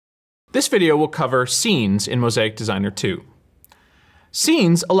This video will cover scenes in Mosaic Designer 2.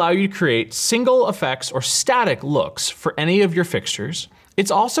 Scenes allow you to create single effects or static looks for any of your fixtures.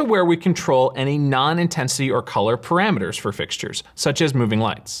 It's also where we control any non-intensity or color parameters for fixtures, such as moving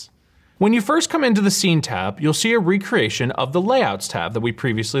lights. When you first come into the Scene tab, you'll see a recreation of the Layouts tab that we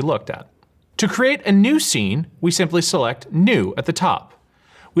previously looked at. To create a new scene, we simply select New at the top.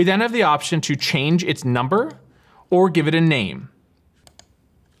 We then have the option to change its number or give it a name.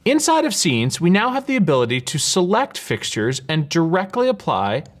 Inside of scenes, we now have the ability to select fixtures and directly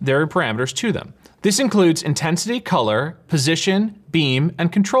apply their parameters to them. This includes intensity, color, position, beam,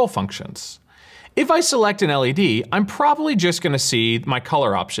 and control functions. If I select an LED, I'm probably just going to see my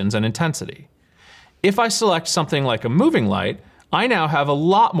color options and intensity. If I select something like a moving light, I now have a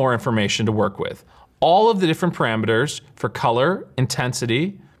lot more information to work with. All of the different parameters for color,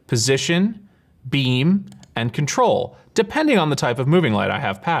 intensity, position, beam, and control, depending on the type of moving light I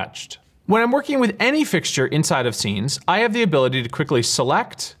have patched. When I'm working with any fixture inside of scenes, I have the ability to quickly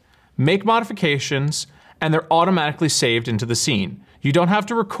select, make modifications, and they're automatically saved into the scene. You don't have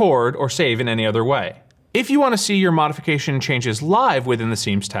to record or save in any other way. If you want to see your modification changes live within the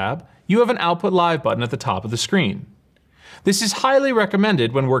Scenes tab, you have an Output Live button at the top of the screen. This is highly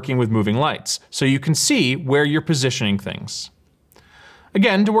recommended when working with moving lights, so you can see where you're positioning things.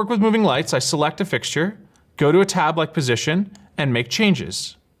 Again, to work with moving lights, I select a fixture, go to a tab like Position, and make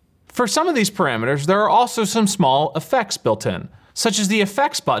changes. For some of these parameters, there are also some small effects built in, such as the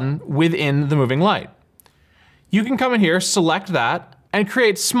Effects button within the moving light. You can come in here, select that, and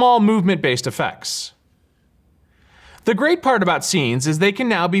create small movement-based effects. The great part about scenes is they can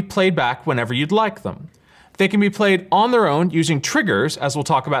now be played back whenever you'd like them. They can be played on their own using triggers, as we'll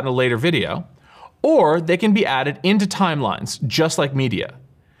talk about in a later video, or they can be added into timelines, just like media.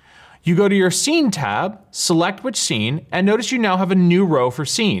 You go to your Scene tab, select which scene, and notice you now have a new row for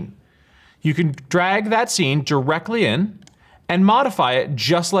scene. You can drag that scene directly in and modify it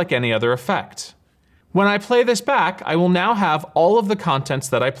just like any other effect. When I play this back, I will now have all of the contents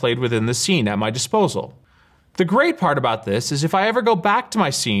that I played within the scene at my disposal. The great part about this is if I ever go back to my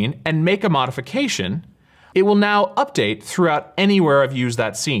scene and make a modification, it will now update throughout anywhere I've used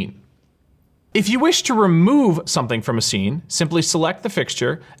that scene. If you wish to remove something from a scene, simply select the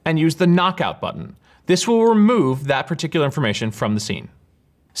fixture and use the Knockout button. This will remove that particular information from the scene.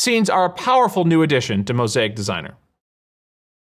 Scenes are a powerful new addition to Mosaic Designer.